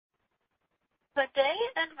Good day,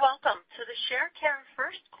 and welcome to the Sharecare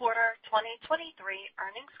First Quarter 2023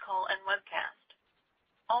 Earnings Call and Webcast.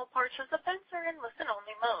 All participants are in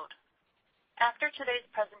listen-only mode. After today's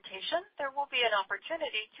presentation, there will be an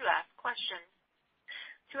opportunity to ask questions.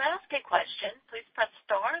 To ask a question, please press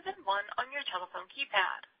star then one on your telephone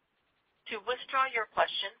keypad. To withdraw your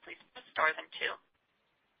question, please press star then two.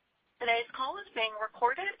 Today's call is being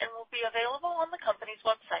recorded and will be available on the company's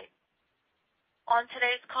website. On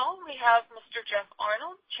today's call, we have Mr. Jeff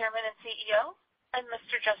Arnold, Chairman and CEO, and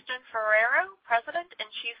Mr. Justin Ferrero, President and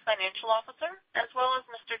Chief Financial Officer, as well as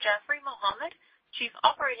Mr. Jeffrey Mohammed, Chief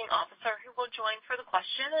Operating Officer, who will join for the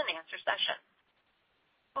question and answer session.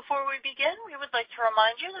 Before we begin, we would like to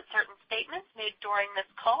remind you that certain statements made during this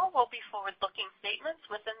call will be forward-looking statements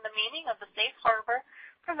within the meaning of the Safe Harbor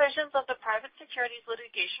provisions of the Private Securities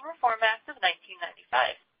Litigation Reform Act of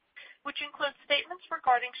 1995. Which includes statements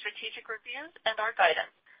regarding strategic reviews and our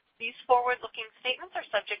guidance. These forward-looking statements are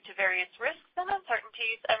subject to various risks and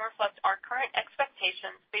uncertainties and reflect our current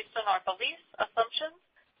expectations based on our beliefs, assumptions,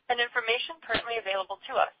 and information currently available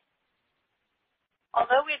to us.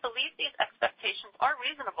 Although we believe these expectations are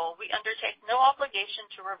reasonable, we undertake no obligation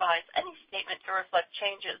to revise any statement to reflect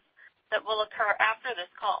changes that will occur after this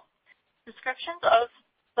call. Descriptions of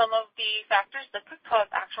some of the factors that could cause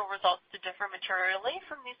actual results to differ materially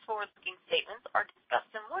from these forward-looking statements are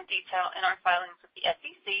discussed in more detail in our filings with the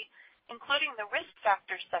SEC, including the Risk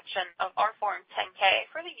Factors section of our Form 10-K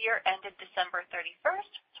for the year ended December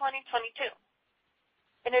 31st, 2022.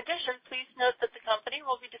 In addition, please note that the company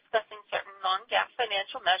will be discussing certain non-GAAP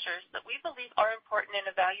financial measures that we believe are important in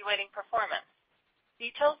evaluating performance.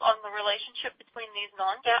 Details on the relationship between these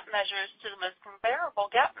non-GAAP measures to the most comparable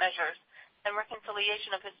GAAP measures and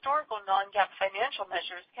reconciliation of historical non-GAAP financial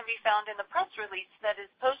measures can be found in the press release that is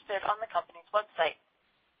posted on the company's website.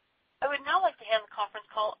 I would now like to hand the conference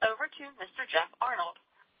call over to Mr. Jeff Arnold.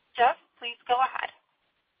 Jeff, please go ahead.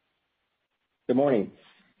 Good morning.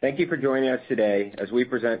 Thank you for joining us today as we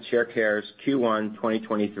present Sharecare's Q1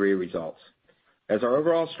 2023 results. As our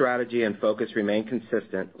overall strategy and focus remain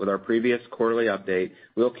consistent with our previous quarterly update,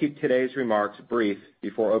 we'll keep today's remarks brief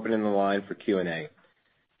before opening the line for Q&A.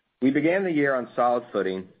 We began the year on solid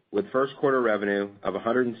footing with first quarter revenue of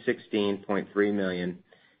 $116.3 million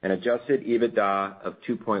and adjusted EBITDA of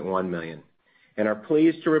 $2.1 million, and are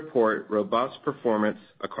pleased to report robust performance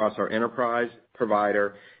across our enterprise,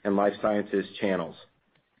 provider, and life sciences channels.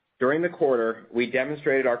 During the quarter, we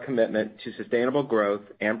demonstrated our commitment to sustainable growth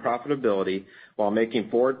and profitability while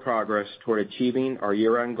making forward progress toward achieving our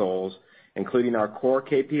year-end goals, including our core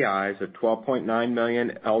KPIs of 12.9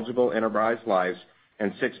 million eligible enterprise lives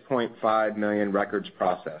and 6.5 million records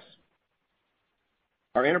processed.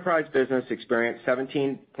 Our enterprise business experienced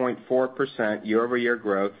 17.4% year-over-year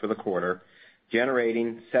growth for the quarter,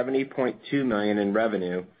 generating $70.2 million in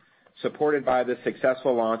revenue, supported by the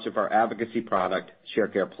successful launch of our advocacy product,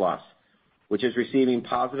 Sharecare Plus, which is receiving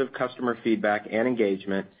positive customer feedback and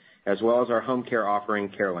engagement, as well as our home care offering,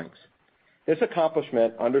 CareLinks. This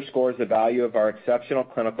accomplishment underscores the value of our exceptional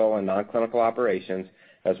clinical and non-clinical operations,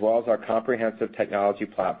 as well as our comprehensive technology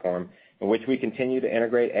platform, in which we continue to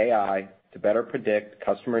integrate AI to better predict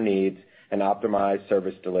customer needs and optimize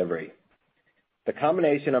service delivery. The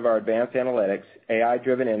combination of our advanced analytics,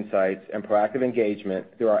 AI-driven insights, and proactive engagement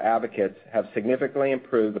through our advocates have significantly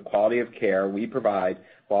improved the quality of care we provide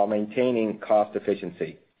while maintaining cost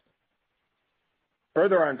efficiency.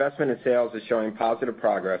 Further, our investment in sales is showing positive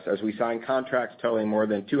progress as we sign contracts totaling more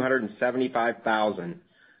than 275,000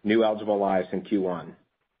 new eligible lives in Q1,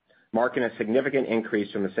 marking a significant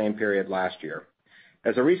increase from the same period last year.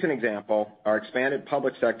 As a recent example, our expanded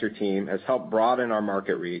public sector team has helped broaden our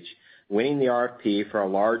market reach, winning the RFP for a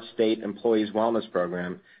large state employees wellness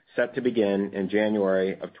program set to begin in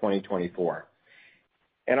January of 2024.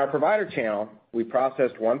 In our provider channel, we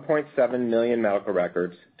processed 1.7 million medical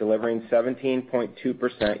records, delivering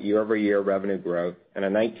 17.2% year-over-year revenue growth and a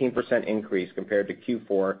 19% increase compared to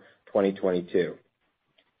Q4 2022.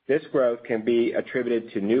 This growth can be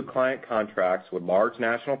attributed to new client contracts with large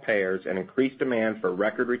national payers and increased demand for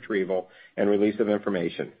record retrieval and release of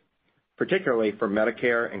information, particularly for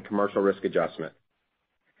Medicare and commercial risk adjustment.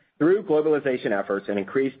 Through globalization efforts and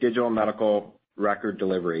increased digital medical record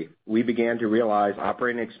delivery, we began to realize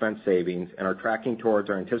operating expense savings and are tracking towards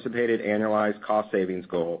our anticipated annualized cost savings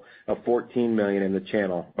goal of $14 million in the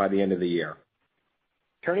channel by the end of the year.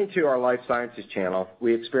 Turning to our life sciences channel,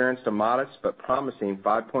 we experienced a modest but promising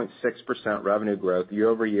 5.6% revenue growth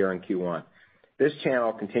year-over-year in Q1. This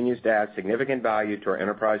channel continues to add significant value to our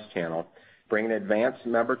enterprise channel, bringing advanced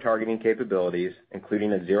member targeting capabilities,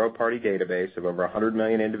 including a zero-party database of over 100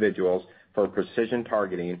 million individuals for precision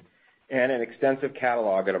targeting, and an extensive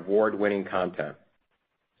catalog of award-winning content.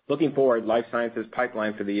 Looking forward, Life Sciences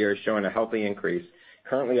pipeline for the year is showing a healthy increase,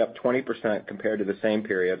 currently up 20% compared to the same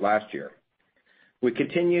period last year. We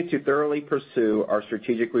continue to thoroughly pursue our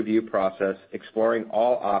strategic review process, exploring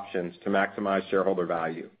all options to maximize shareholder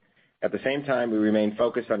value. At the same time, we remain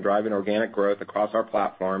focused on driving organic growth across our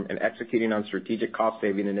platform and executing on strategic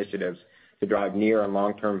cost-saving initiatives to drive near and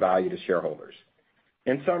long-term value to shareholders.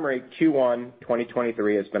 In summary, Q1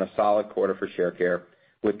 2023 has been a solid quarter for Sharecare,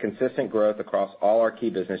 with consistent growth across all our key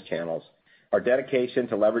business channels. Our dedication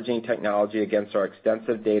to leveraging technology against our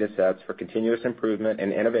extensive data sets for continuous improvement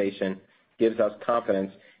and innovation gives us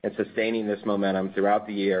confidence in sustaining this momentum throughout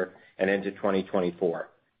the year and into 2024.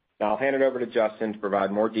 Now I'll hand it over to Justin to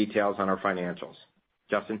provide more details on our financials.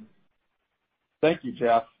 Justin? Thank you,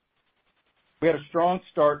 Jeff. We had a strong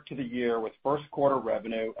start to the year with first quarter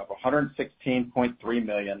revenue of $116.3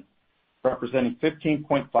 million, representing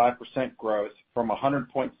 15.5% growth from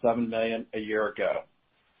 $100.7 million a year ago,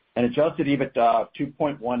 and adjusted EBITDA of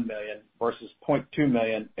 $2.1 million versus $0.2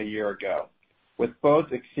 million a year ago, with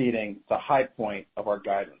both exceeding the high point of our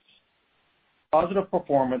guidance. Positive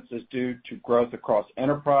performance is due to growth across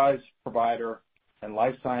enterprise, provider, and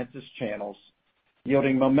Life Sciences channels,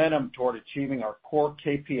 yielding momentum toward achieving our core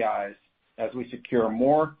KPIs as we secure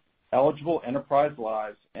more eligible enterprise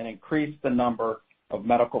lives and increase the number of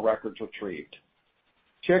medical records retrieved.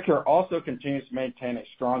 Sharecare also continues to maintain a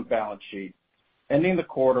strong balance sheet, ending the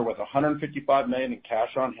quarter with $155 million in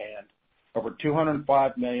cash on hand, over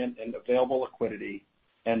 $205 million in available liquidity,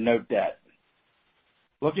 and no debt.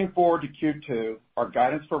 Looking forward to Q2, our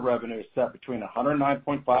guidance for revenue is set between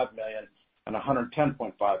 $109.5 million and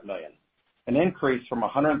 $110.5 million, an increase from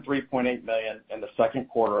 $103.8 million in the second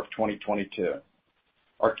quarter of 2022.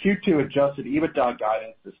 Our Q2 adjusted EBITDA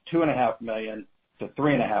guidance is $2.5 million to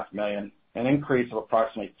 $3.5 million, an increase of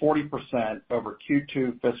approximately 40% over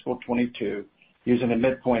Q2 fiscal 2022, using the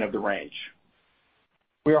midpoint of the range.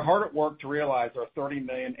 We are hard at work to realize our $30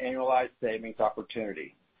 million annualized savings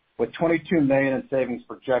opportunity, with $22 million in savings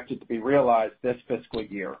projected to be realized this fiscal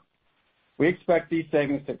year. We expect these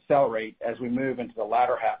savings to accelerate as we move into the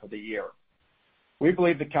latter half of the year. We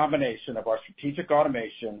believe the combination of our strategic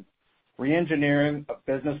automation, reengineering of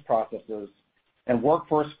business processes, and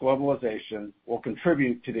workforce globalization will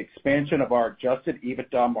contribute to the expansion of our adjusted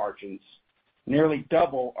EBITDA margins, nearly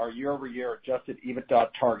double our year-over-year adjusted EBITDA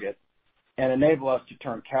target, and enable us to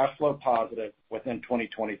turn cash flow positive within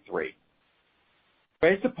 2023.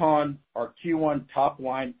 Based upon our Q1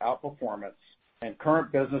 top-line outperformance and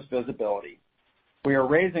current business visibility, we are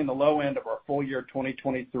raising the low end of our full year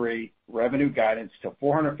 2023 revenue guidance to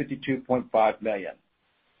 $452.5 million.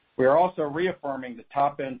 We are also reaffirming the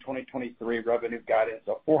top-end 2023 revenue guidance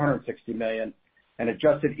of $460 million and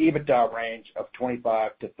adjusted EBITDA range of $25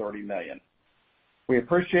 to $30 million. We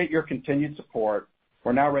appreciate your continued support.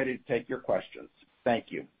 We're now ready to take your questions. Thank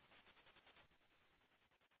you.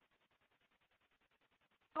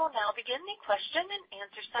 We will now begin the question and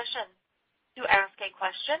answer session. To ask a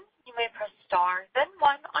question, you may press star, then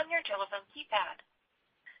one on your telephone keypad.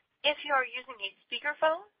 If you are using a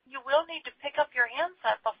speakerphone, you will need to pick up your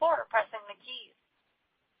handset before pressing the keys.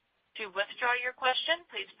 To withdraw your question,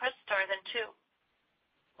 please press star, then two.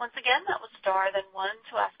 Once again, that was star, then one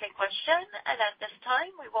to ask a question, and at this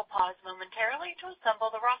time, we will pause momentarily to assemble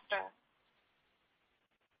the roster.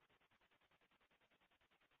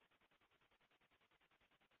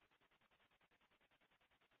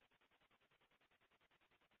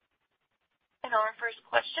 And our first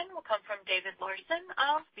question will come from David Larsen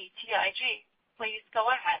of BTIG. Please go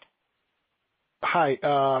ahead.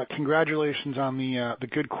 Hi, congratulations on the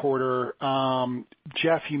good quarter.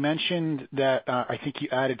 Jeff, you mentioned that I think you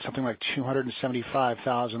added something like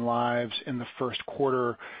 275,000 lives in the first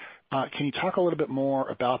quarter. Can you talk a little bit more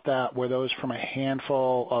about that? Were those from a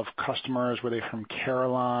handful of customers? Were they from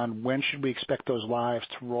Carelon? When should we expect those lives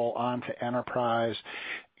to roll on to Enterprise?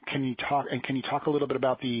 Can you talk a little bit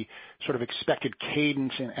about the sort of expected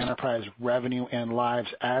cadence in Enterprise revenue and lives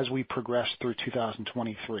as we progress through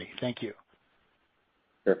 2023? Thank you.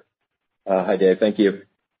 Sure. Hi, Dave. Thank you.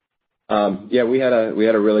 Yeah, we had a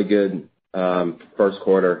really good first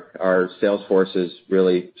quarter. Our sales force is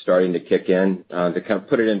really starting to kick in. To kind of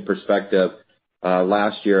put it in perspective,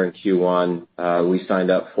 last year in Q1, we signed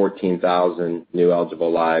up 14,000 new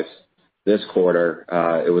eligible lives. This quarter,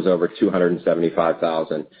 it was over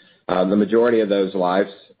 275,000. The majority of those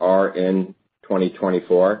lives are in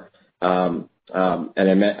 2024. And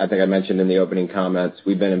I think I mentioned in the opening comments,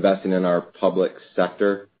 we've been investing in our public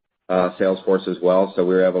sector sales force as well, so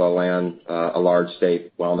we were able to land a large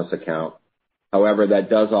state wellness account. However, that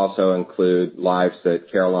does also include lives that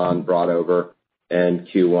Carelon brought over in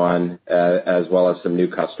Q1, as well as some new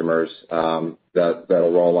customers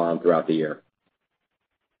that'll roll on throughout the year.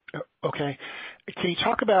 Okay. Can you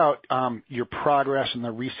talk about your progress and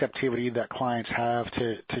the receptivity that clients have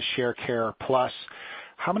to Sharecare Plus?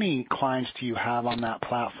 How many clients do you have on that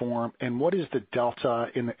platform, and what is the delta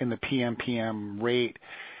in the PMPM rate?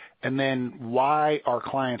 And then why are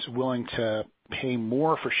clients willing to pay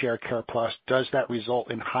more for Sharecare Plus? Does that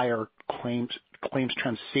result in higher claims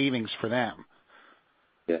trend savings for them?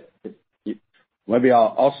 Yeah. Maybe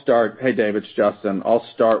I'll start. Hey, David, it's Justin. I'll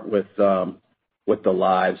start with the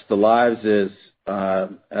lives. The lives is,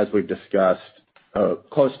 as we've discussed,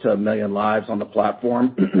 close to 1 million lives on the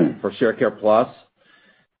platform for Sharecare Plus,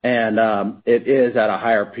 and it is at a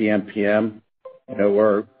higher PMPM.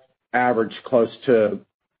 We're average close to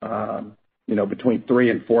between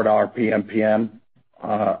 $3 and $4 PMPM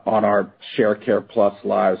on our Sharecare Plus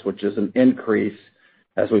lives, which is an increase,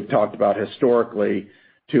 as we've talked about historically,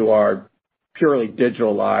 to our purely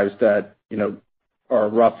digital lives that are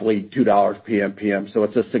roughly $2 PMPM. So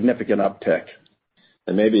it's a significant uptick.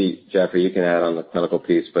 And maybe, Jeffrey, you can add on the clinical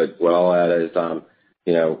piece, but what I'll add is,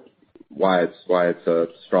 why it's a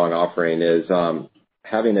strong offering is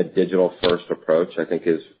having a digital first approach, I think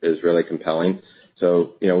is really compelling.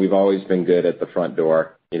 So, we've always been good at the front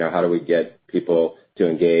door. How do we get people to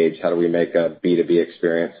engage? How do we make a B2B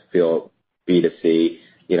experience feel B2C?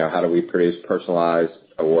 How do we produce personalized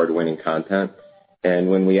award-winning content? And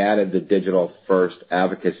when we added the digital first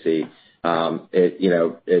advocacy,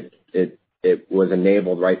 it was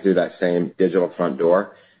enabled right through that same digital front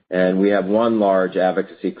door. And we have one large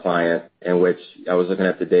advocacy client in which I was looking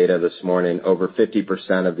at the data this morning, over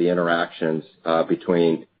 50% of the interactions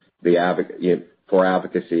between for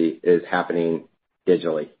advocacy is happening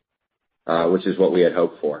digitally, which is what we had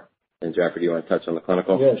hoped for. And Jeffrey, do you want to touch on the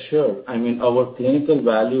clinical? Yeah, sure. Our clinical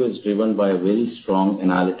value is driven by a very strong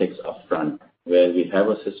analytics upfront, where we have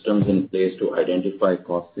systems in place to identify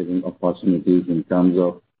cost-saving opportunities in terms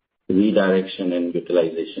of redirection and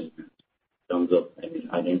utilization, in terms of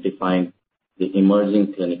identifying the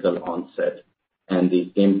emerging clinical onset and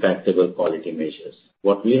the impactable quality measures.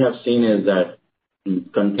 What we have seen is that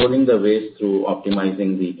controlling the waste through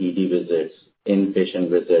optimizing the ED visits, inpatient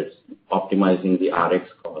visits, optimizing the RX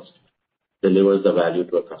cost, delivers the value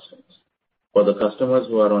to our customers. For the customers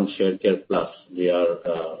who are on Sharecare Plus, we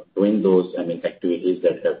are doing those activities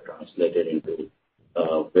that have translated into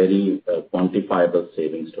very quantifiable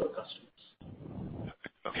savings to our customers.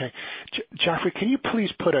 Okay. Jeffrey, can you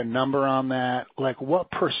please put a number on that? Like what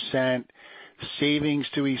 % savings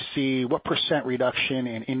do we see? What % reduction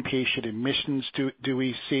in inpatient admissions do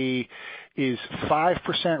we see? Is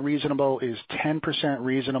 5% reasonable? Is 10%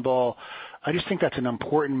 reasonable? I just think that's an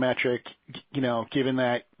important metric, given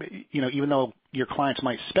that, even though your clients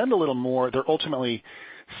might spend a little more, they're ultimately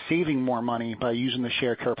saving more money by using the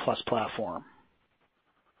Sharecare Plus platform.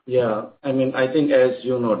 Yeah. I think, as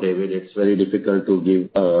you know, David, it's very difficult to give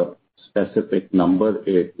a specific number.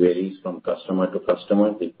 It varies from customer to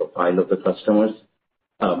customer, the profile of the customers.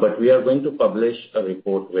 But we are going to publish a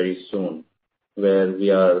report very soon where we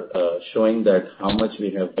are showing that how much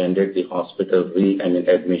we have ended the hospital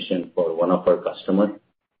admission for one of our customers.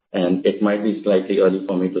 And it might be slightly early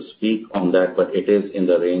for me to speak on that, but it is in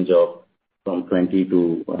the range of from 20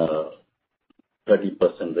 to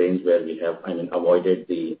 30% range where we have avoided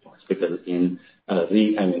the hospital in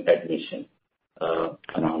admission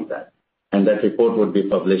around that. And that report would be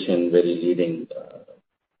published in very leading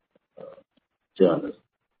journals.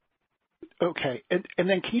 Okay. And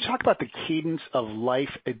then can you talk about the cadence of life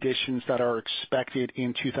additions that are expected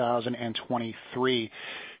in 2023?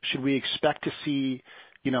 Should we expect to see,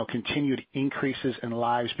 continued increases in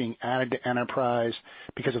lives being added to enterprise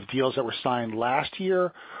because of deals that were signed last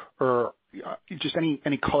year? Or just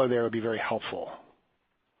any color there would be very helpful.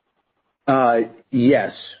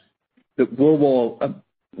 Yes.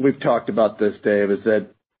 We've talked about this, Dave, is that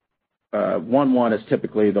 1/1 is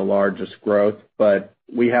typically the largest growth, but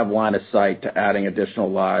we have line of sight to adding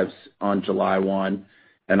additional lives on July 1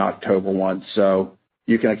 and October 1. So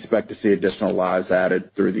you can expect to see additional lives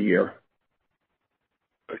added through the year.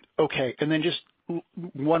 Okay. And then just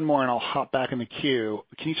one more, and I'll hop back in the queue.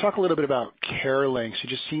 Can you talk a little bit about CareLinks? It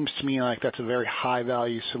just seems to me like that's a very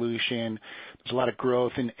high-value solution. There's a lot of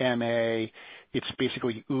growth in MA. It's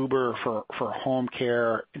basically Uber for home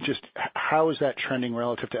care. Just how is that trending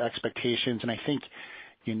relative to expectations? And I think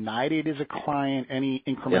United is a client. Any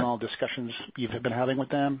incremental discussions you've been having with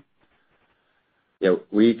them? Yeah,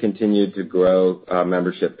 we continue to grow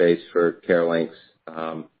membership base for CareLinks.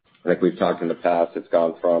 I think we've talked in the past, it's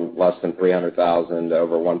gone from less than 300,000 to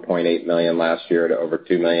over 1.8 million last year to over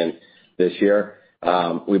 2 million this year.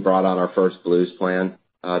 We brought on our first Blues plan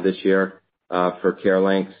this year for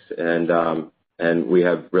CareLinx, and we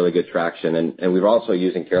have really good traction. And we're also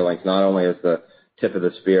using CareLinx not only as the tip of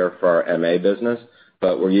the spear for our MA business,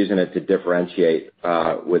 but we're using it to differentiate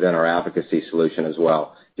within our advocacy solution as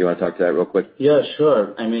well. Do you want to talk to that real quick? Yeah,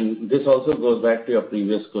 sure. I mean, this also goes back to your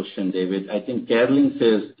previous question, David. I think CareLinx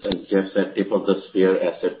is, as Jeff said, tip of the spear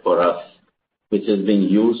asset for us, which is being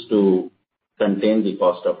used to contain the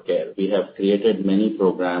cost of care. We have created many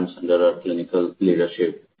programs under our clinical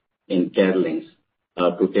leadership in CareLinx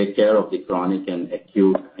to take care of the chronic and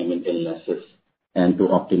acute illnesses and to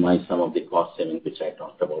optimize some of the cost savings, which I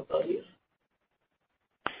talked about earlier.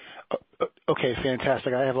 Okay,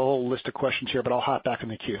 fantastic. I have a whole list of questions here, but I'll hop back in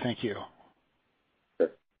the queue. Thank you.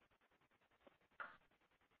 Sure.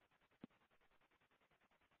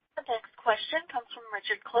 The next question comes from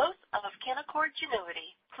Richard Close of Canaccord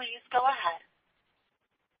Genuity. Please go ahead.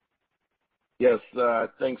 Yes,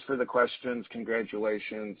 thanks for the questions.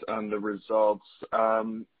 Congratulations on the results.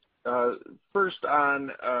 First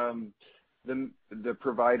on the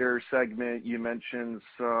provider segment, you mentioned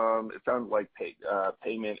it sounded like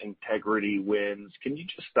payment integrity wins. Can you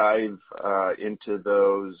just dive into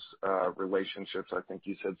those relationships? I think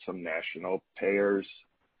you said some national payers.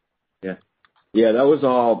 Yeah, that was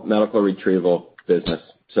all medical retrieval business.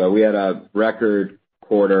 So we had a record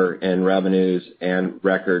quarter in revenues and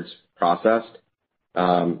records processed.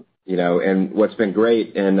 And what's been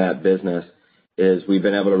great in that business is we've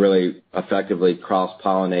been able to really effectively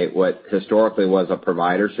cross-pollinate what historically was a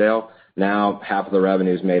provider sale. Now half of the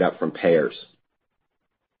revenue is made up from payers.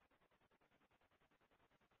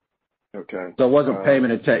 Okay. So it wasn't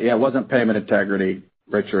payment integrity,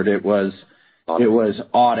 Richard. It was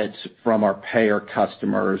audits from our payer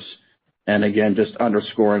customers. And again, just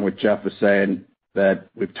underscoring what Jeff was saying, that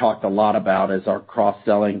we've talked a lot about is our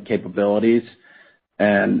cross-selling capabilities.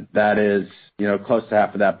 And that is, close to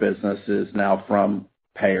half of that business is now from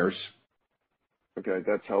payers. Okay,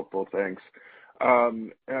 that's helpful. Thanks.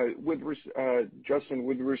 Justin,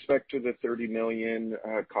 with respect to the $30 million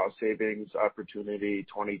cost savings opportunity,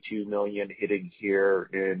 $22 million hitting here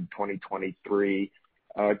in 2023,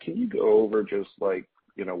 can you go over just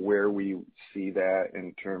where we see that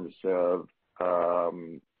in terms of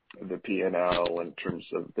the P&L, in terms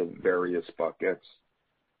of the various buckets?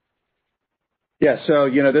 Yeah, so,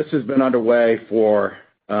 this has been underway for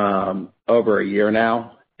over a year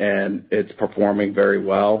now, and it's performing very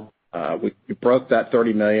well. We broke that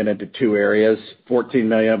 $30 million into two areas. $14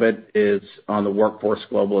 million of it is on the workforce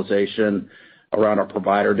globalization around our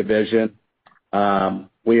provider division.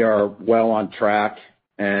 We are well on track,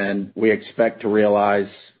 and we expect to realize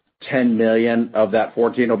 $10 million of that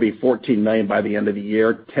 14. It'll be $14 million by the end of the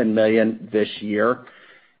year, $10 million this year.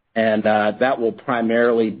 And that will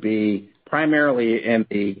primarily in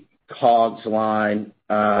the COGS line,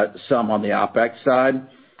 some on the OpEx side.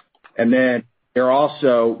 And then they're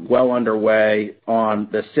also well underway on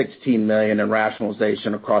the $16 million in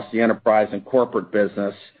rationalization across the enterprise and corporate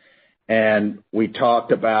business. And we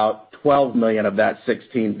talked about $12 million of that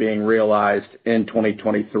 16 being realized in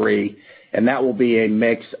 2023, and that will be a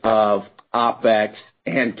mix of OpEx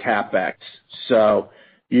and CapEx. So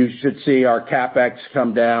you should see our CapEx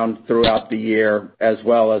come down throughout the year, as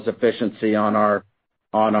well as efficiency on our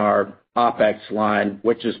OpEx line,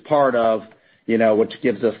 which is part of, which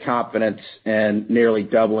gives us confidence in nearly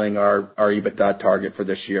doubling our EBITDA target for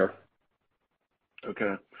this year.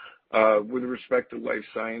 Okay. With respect to life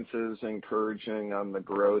sciences, encouraging on the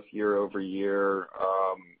growth year over year,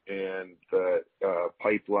 and the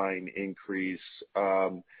pipeline increase,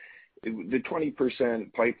 the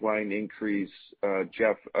 20% pipeline increase,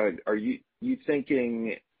 Jeff, are you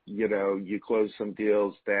thinking, you close some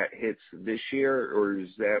deals that hits this year, or is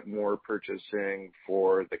that more purchasing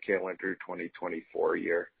for the calendar 2024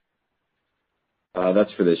 year?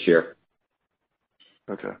 That's for this year.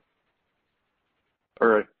 Okay. All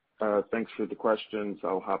right. Thanks for the questions.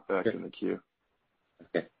 I'll hop back in the queue.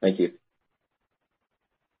 Okay. Thank you.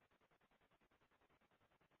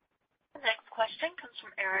 The next question comes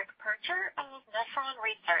from Eric Percher of Nephron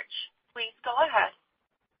Research. Please go ahead.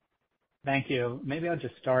 Thank you. Maybe I'll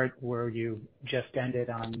just start where you just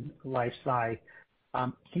ended on life sci.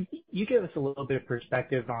 Can you give us a little bit of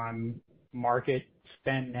perspective on market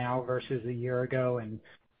spend now versus a year ago, and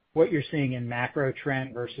what you're seeing in macro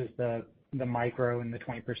trend versus the micro and the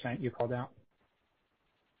 20% you called out?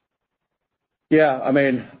 Yeah,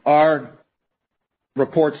 our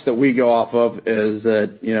reports that we go off of is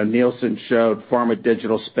that, Nielsen showed pharma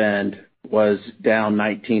digital spend was down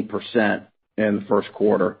 19% in the first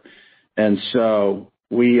quarter. And so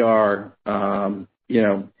we are,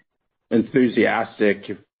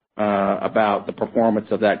 enthusiastic about the performance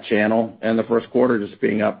of that channel in the first quarter, just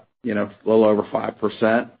being up, a little over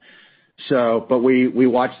 5%. So, but we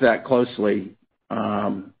watch that closely.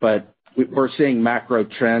 But we're seeing macro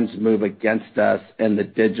trends move against us in the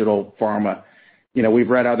digital pharma. We've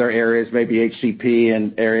read other areas, maybe HCP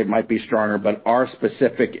and area might be stronger, but our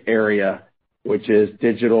specific area, which is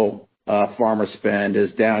digital pharma spend,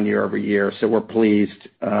 is down year over year. So we're pleased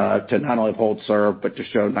to not only hold serve, but to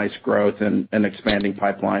show nice growth and expanding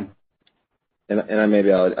pipeline. And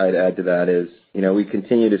maybe I'd add to that is, we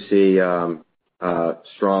continue to see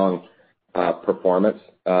strong performance.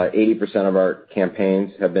 80% of our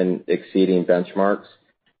campaigns have been exceeding benchmarks.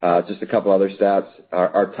 Just a couple other stats.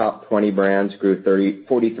 Our top 20 brands grew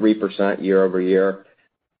 43% year over year.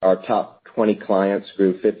 Our top 20 clients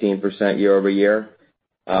grew 15% year over year.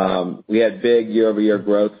 We had big year over year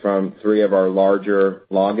growth from 3 of our larger,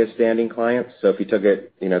 longest standing clients. So if you took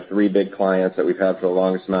it, 3 big clients that we've had for the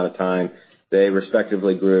longest amount of time, they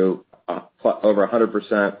respectively grew over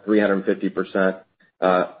 100%,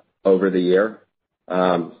 350% over the year.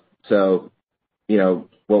 So,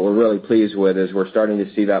 what we're really pleased with is we're starting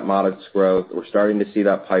to see that modest growth. We're starting to see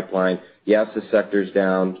that pipeline. Yes, the sector's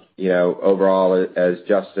down, overall, as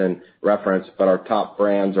Justin referenced, but our top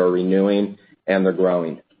brands are renewing and they're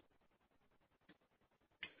growing.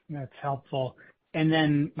 That's helpful. And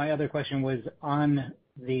then my other question was on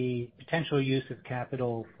the potential use of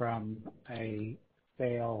capital from a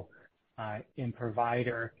sale in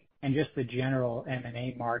provider and just the general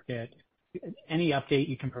M&A market. Any update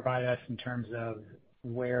you can provide us in terms of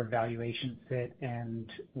where valuations sit and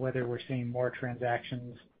whether we're seeing more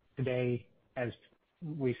transactions today as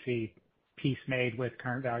we see peace made with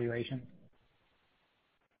current valuations?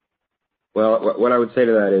 Well, what I would say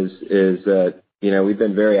to that is that, we've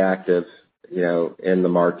been very active, in the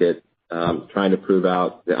market, trying to prove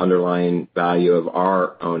out the underlying value of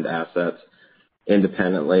our owned assets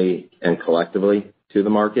independently and collectively to the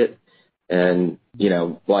market. And,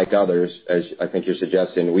 like others, as I think you're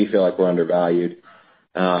suggesting, we feel like we're undervalued.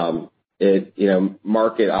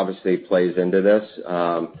 Market obviously plays into this,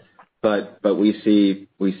 but we see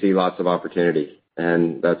lots of opportunity,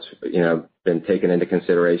 and that's, been taken into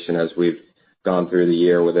consideration as we've gone through the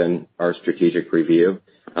year within our strategic review.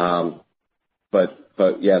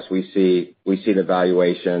 But yes, we see the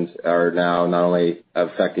valuations are now not only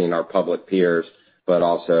affecting our public peers, but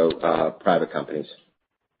also private companies.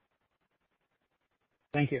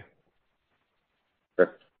 Thank you.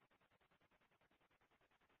 Sure.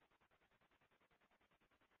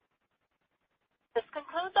 This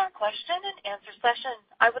concludes our question and answer session.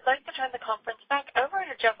 I would like to turn the conference back over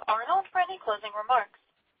to Jeff Arnold for any closing remarks.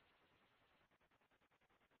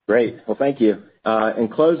 Great. Well, thank you. In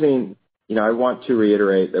closing, I want to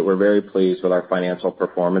reiterate that we're very pleased with our financial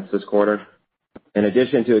performance this quarter. In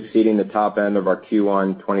addition to exceeding the top end of our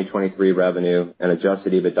Q1 2023 revenue and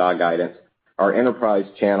adjusted EBITDA guidance, our enterprise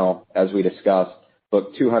channel, as we discussed,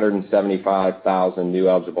 booked 275,000 new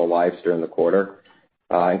eligible lives during the quarter,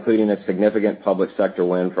 including a significant public sector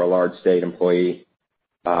win for a large state employee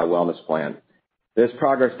wellness plan. This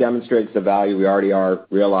progress demonstrates the value we already are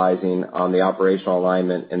realizing on the operational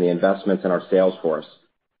alignment and the investments in our sales force,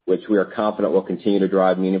 which we are confident will continue to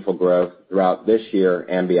drive meaningful growth throughout this year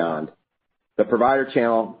and beyond. The provider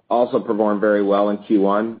channel also performed very well in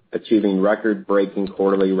Q1, achieving record-breaking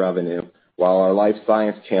quarterly revenue, while our life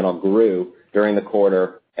science channel grew during the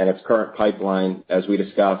quarter, and its current pipeline, as we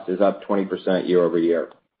discussed, is up 20% year over year.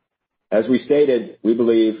 As we stated, we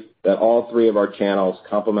believe that all 3 of our channels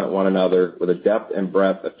complement one another with a depth and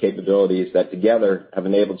breadth of capabilities that together have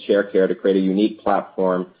enabled Sharecare to create a unique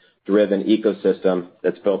platform-driven ecosystem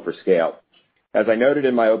that's built for scale. As I noted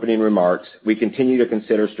in my opening remarks, we continue to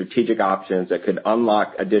consider strategic options that could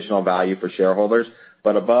unlock additional value for shareholders.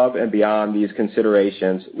 But above and beyond these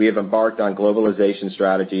considerations, we have embarked on globalization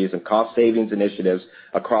strategies and cost savings initiatives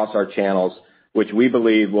across our channels, which we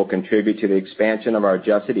believe will contribute to the expansion of our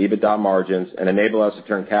adjusted EBITDA margins and enable us to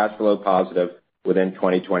turn cash flow positive within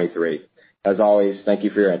 2023. As always, thank you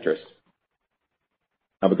for your interest.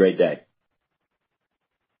 Have a great day.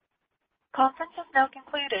 Conference is now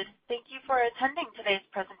concluded. Thank you for attending today's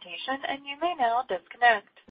presentation, and you may now disconnect.